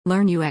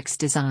Learn UX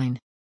Design.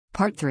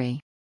 Part 3.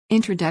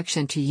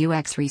 Introduction to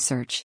UX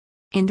Research.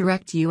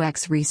 Indirect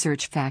UX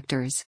Research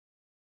Factors.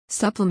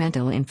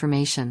 Supplemental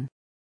information.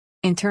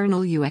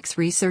 Internal UX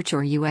Research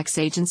or UX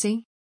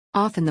Agency?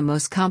 Often the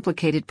most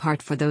complicated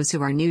part for those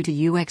who are new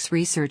to UX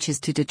research is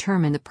to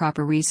determine the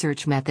proper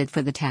research method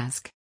for the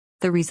task.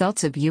 The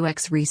results of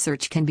UX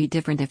research can be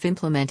different if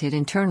implemented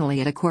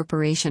internally at a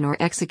corporation or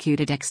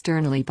executed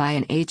externally by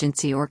an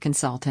agency or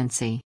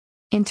consultancy.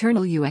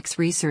 Internal UX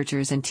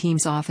researchers and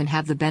teams often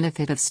have the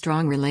benefit of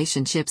strong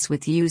relationships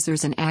with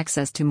users and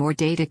access to more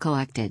data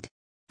collected.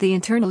 The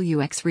internal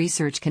UX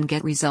research can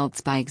get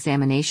results by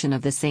examination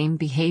of the same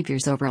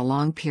behaviors over a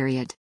long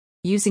period.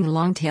 Using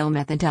long-tail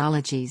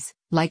methodologies,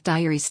 like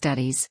diary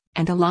studies,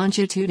 and a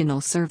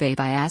longitudinal survey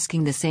by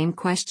asking the same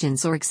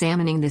questions or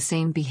examining the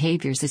same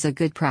behaviors is a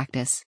good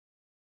practice.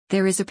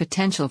 There is a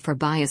potential for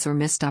bias or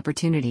missed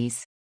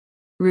opportunities.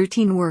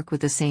 Routine work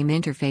with the same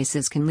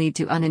interfaces can lead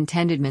to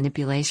unintended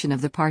manipulation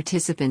of the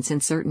participants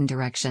in certain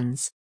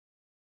directions.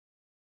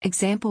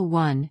 Example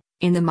 1.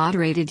 In the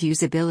moderated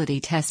usability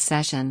test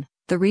session,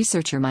 the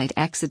researcher might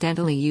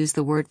accidentally use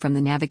the word from the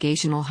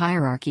navigational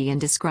hierarchy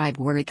and describe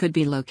where it could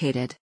be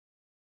located.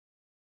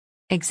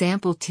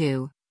 Example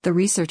 2. The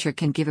researcher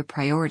can give a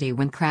priority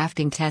when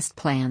crafting test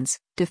plans,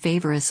 to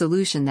favor a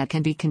solution that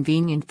can be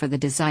convenient for the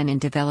design and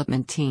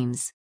development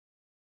teams.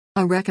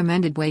 A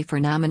recommended way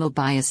for nominal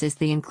bias is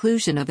the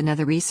inclusion of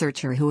another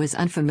researcher who is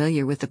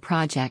unfamiliar with the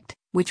project,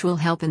 which will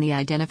help in the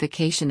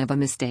identification of a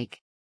mistake.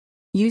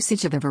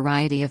 Usage of a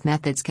variety of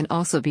methods can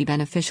also be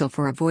beneficial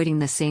for avoiding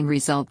the same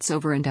results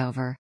over and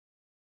over.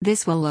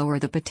 This will lower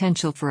the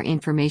potential for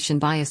information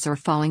bias or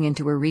falling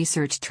into a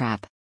research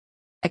trap.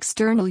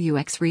 External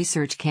UX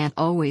research can't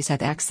always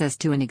have access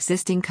to an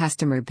existing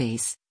customer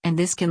base, and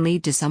this can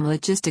lead to some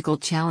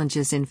logistical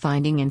challenges in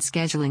finding and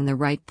scheduling the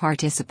right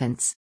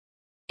participants.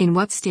 In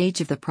what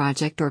stage of the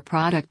project or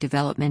product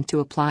development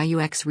to apply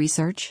UX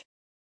research?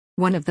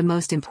 One of the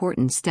most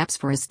important steps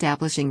for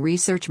establishing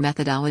research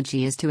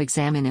methodology is to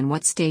examine in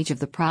what stage of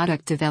the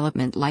product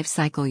development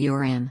lifecycle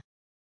you're in.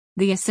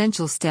 The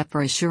essential step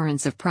for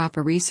assurance of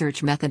proper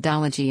research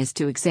methodology is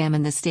to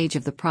examine the stage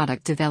of the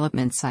product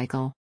development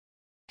cycle.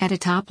 At a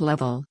top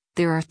level,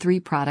 there are 3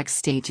 product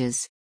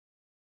stages.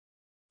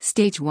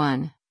 Stage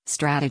 1,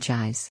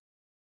 strategize.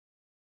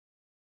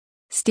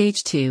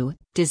 Stage 2,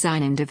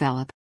 design and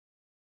develop.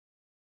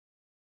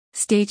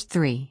 Stage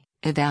 3,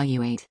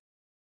 evaluate.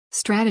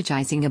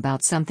 Strategizing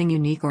about something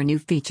unique or new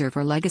feature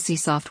for legacy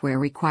software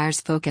requires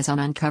focus on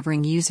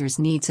uncovering users'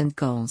 needs and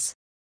goals.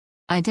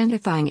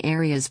 Identifying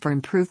areas for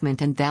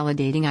improvement and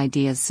validating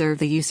ideas serve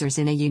the users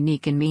in a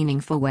unique and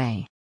meaningful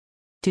way.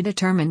 To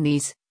determine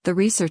these, the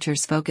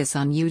researchers focus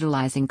on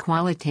utilizing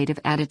qualitative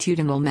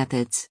attitudinal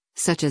methods,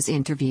 such as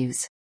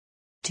interviews.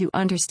 To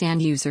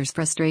understand users'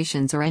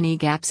 frustrations or any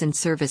gaps in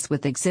service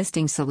with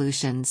existing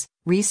solutions,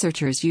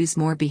 researchers use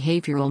more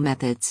behavioral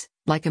methods,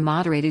 like a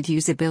moderated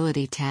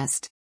usability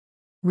test.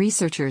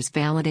 Researchers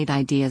validate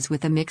ideas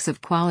with a mix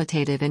of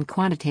qualitative and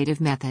quantitative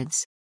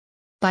methods.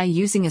 By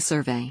using a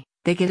survey,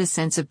 they get a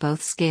sense of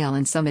both scale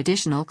and some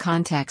additional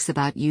context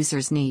about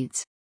users'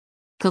 needs.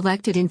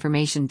 Collected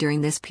information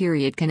during this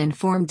period can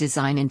inform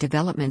design and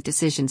development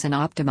decisions and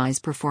optimize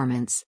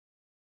performance.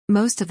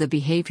 Most of the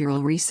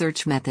behavioral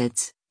research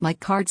methods, like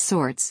card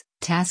sorts,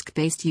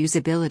 task-based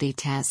usability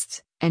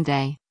tests, and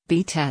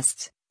A/B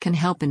tests, can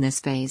help in this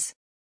phase.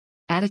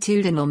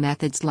 Attitudinal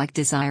methods like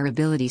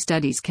desirability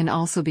studies can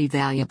also be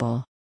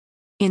valuable.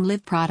 In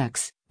live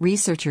products,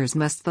 researchers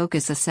must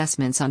focus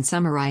assessments on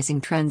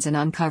summarizing trends and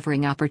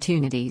uncovering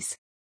opportunities.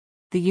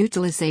 The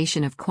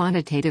utilization of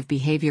quantitative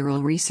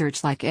behavioral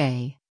research like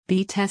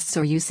A/B tests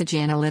or usage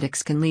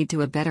analytics can lead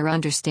to a better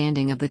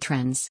understanding of the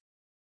trends.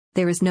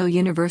 There is no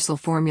universal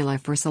formula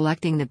for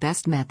selecting the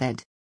best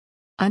method.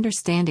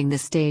 Understanding the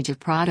stage of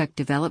product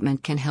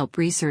development can help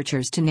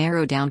researchers to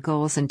narrow down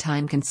goals and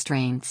time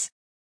constraints.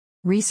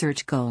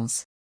 Research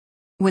goals.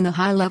 When the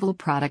high-level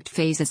product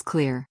phase is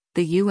clear,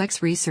 the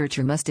UX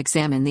researcher must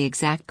examine the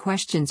exact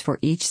questions for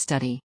each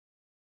study.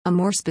 A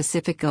more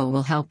specific goal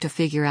will help to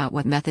figure out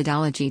what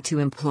methodology to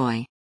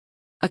employ.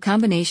 A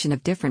combination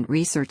of different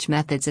research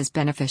methods is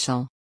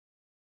beneficial.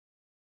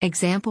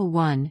 Example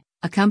 1.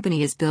 A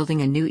company is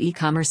building a new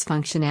e-commerce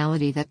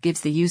functionality that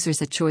gives the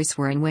users a choice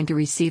where and when to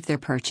receive their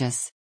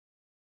purchase.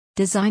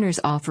 Designers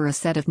offer a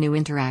set of new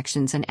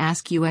interactions and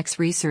ask UX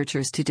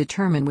researchers to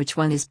determine which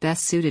one is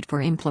best suited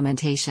for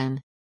implementation.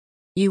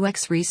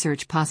 UX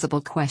research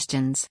possible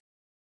questions.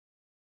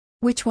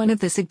 Which one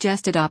of the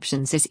suggested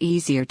options is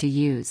easier to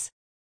use?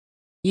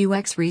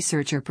 UX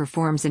researcher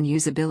performs an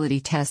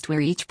usability test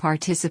where each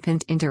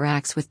participant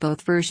interacts with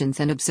both versions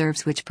and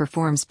observes which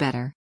performs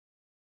better.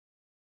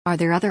 Are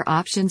there other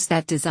options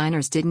that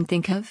designers didn't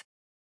think of?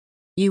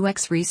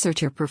 UX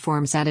researcher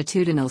performs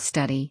attitudinal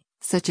study,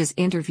 such as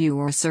interview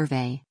or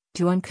survey,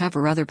 to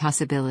uncover other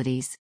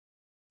possibilities.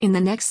 In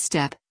the next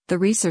step, the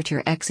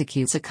researcher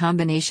executes a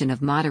combination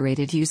of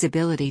moderated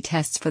usability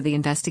tests for the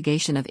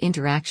investigation of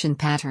interaction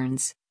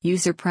patterns,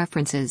 user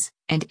preferences,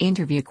 and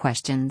interview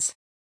questions.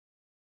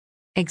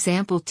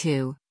 Example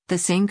 2. The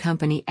same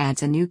company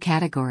adds a new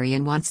category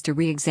and wants to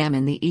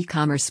re-examine the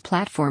e-commerce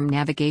platform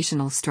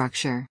navigational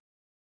structure.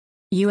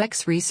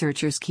 UX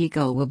researchers' key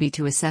goal will be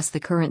to assess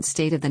the current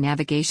state of the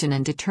navigation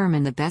and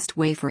determine the best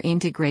way for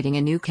integrating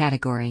a new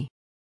category.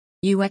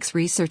 UX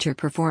researcher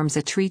performs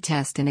a tree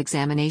test and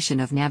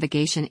examination of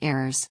navigation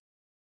errors.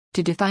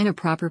 To define a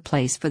proper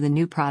place for the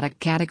new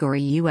product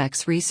category,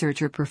 UX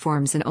researcher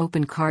performs an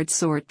open card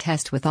sort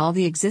test with all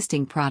the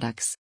existing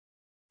products.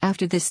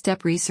 After this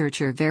step,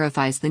 researcher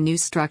verifies the new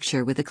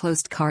structure with a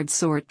closed card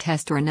sort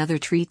test or another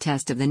tree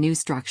test of the new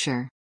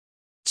structure.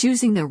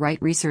 Choosing the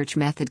right research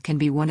method can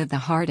be one of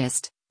the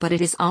hardest, but it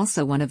is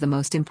also one of the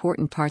most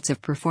important parts of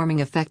performing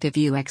effective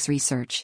UX research.